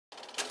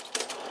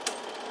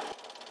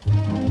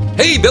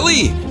Hey,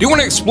 Billy, do you want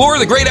to explore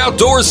the great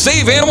outdoors,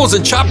 save animals,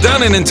 and chop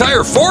down an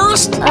entire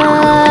forest?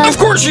 Of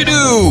course you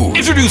do!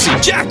 Introducing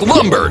Jack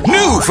Lumber,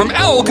 new from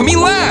Alchemy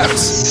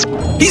Labs.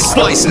 He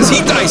slices,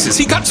 he dices,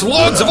 he cuts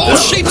logs of all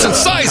shapes and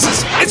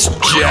sizes. It's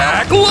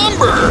Jack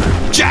Lumber.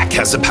 Jack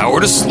has the power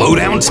to slow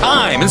down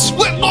time and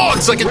split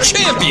logs like a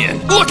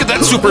champion. Look at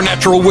that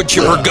supernatural wood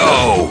chipper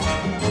go.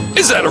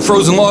 Is that a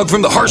frozen log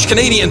from the harsh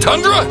Canadian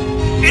tundra?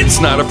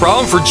 It's not a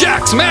problem for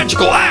Jack's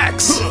magical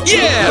axe.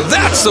 Yeah,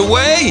 that's the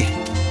way.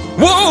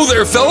 Whoa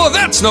there, fella,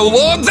 that's no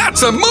log,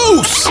 that's a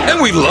moose!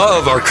 And we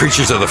love our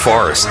creatures of the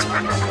forest.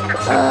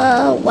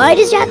 Why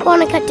does Jack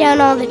want to cut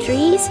down all the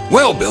trees?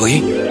 Well,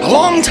 Billy, a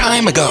long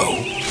time ago,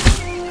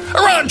 a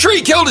rotten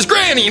tree killed his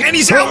granny and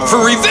he's out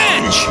for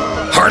revenge.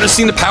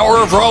 Harnessing the power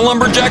of raw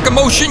lumberjack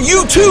emotion,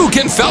 you too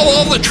can fell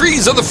all the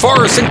trees of the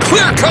forest and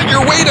clear-cut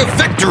your way to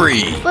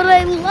victory. But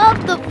I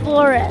love the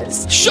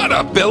forest. Shut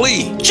up,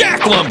 Billy.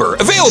 Jack Lumber,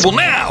 available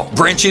now.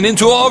 Branching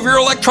into all of your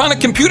electronic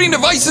computing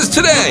devices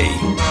today.